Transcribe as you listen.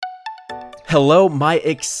Hello, my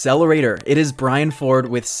accelerator. It is Brian Ford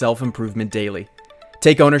with Self-Improvement Daily.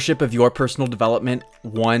 Take ownership of your personal development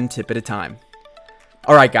one tip at a time.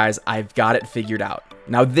 All right, guys, I've got it figured out.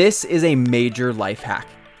 Now, this is a major life hack.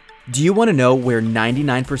 Do you want to know where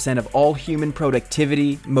 99% of all human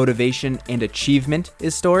productivity, motivation, and achievement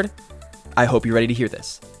is stored? I hope you're ready to hear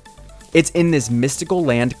this. It's in this mystical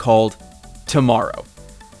land called tomorrow.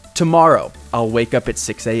 Tomorrow, I'll wake up at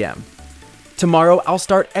 6 a.m. Tomorrow, I'll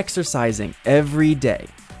start exercising every day.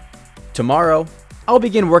 Tomorrow, I'll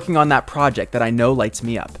begin working on that project that I know lights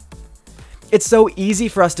me up. It's so easy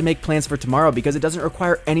for us to make plans for tomorrow because it doesn't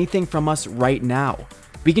require anything from us right now.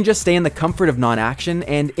 We can just stay in the comfort of non-action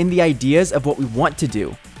and in the ideas of what we want to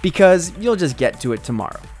do because you'll just get to it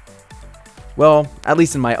tomorrow. Well, at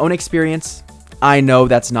least in my own experience, I know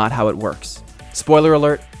that's not how it works. Spoiler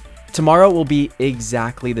alert, tomorrow will be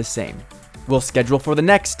exactly the same. We'll schedule for the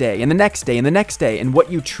next day and the next day and the next day, and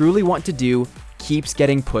what you truly want to do keeps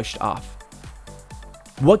getting pushed off.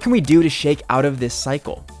 What can we do to shake out of this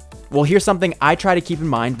cycle? Well, here's something I try to keep in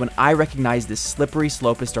mind when I recognize this slippery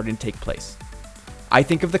slope is starting to take place. I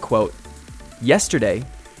think of the quote, "Yesterday,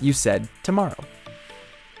 you said tomorrow."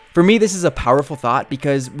 For me, this is a powerful thought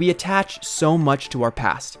because we attach so much to our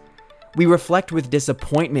past. We reflect with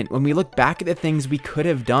disappointment when we look back at the things we could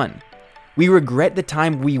have done. We regret the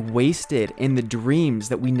time we wasted and the dreams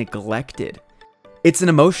that we neglected. It's an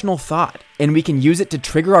emotional thought, and we can use it to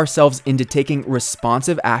trigger ourselves into taking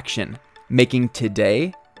responsive action, making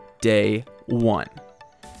today day one.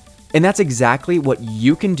 And that's exactly what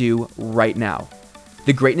you can do right now.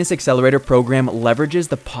 The Greatness Accelerator program leverages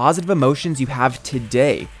the positive emotions you have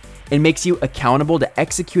today and makes you accountable to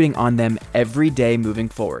executing on them every day moving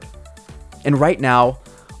forward. And right now,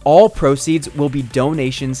 all proceeds will be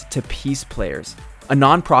donations to Peace Players, a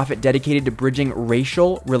nonprofit dedicated to bridging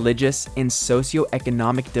racial, religious, and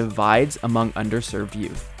socioeconomic divides among underserved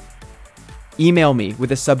youth. Email me with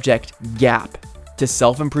the subject GAP to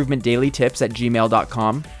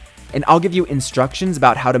selfimprovementdailytips@gmail.com, and I'll give you instructions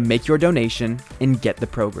about how to make your donation and get the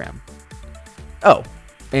program. Oh,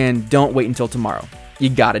 and don't wait until tomorrow. You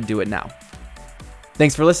gotta do it now.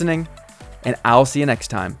 Thanks for listening, and I'll see you next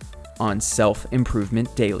time on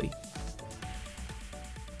Self-Improvement Daily.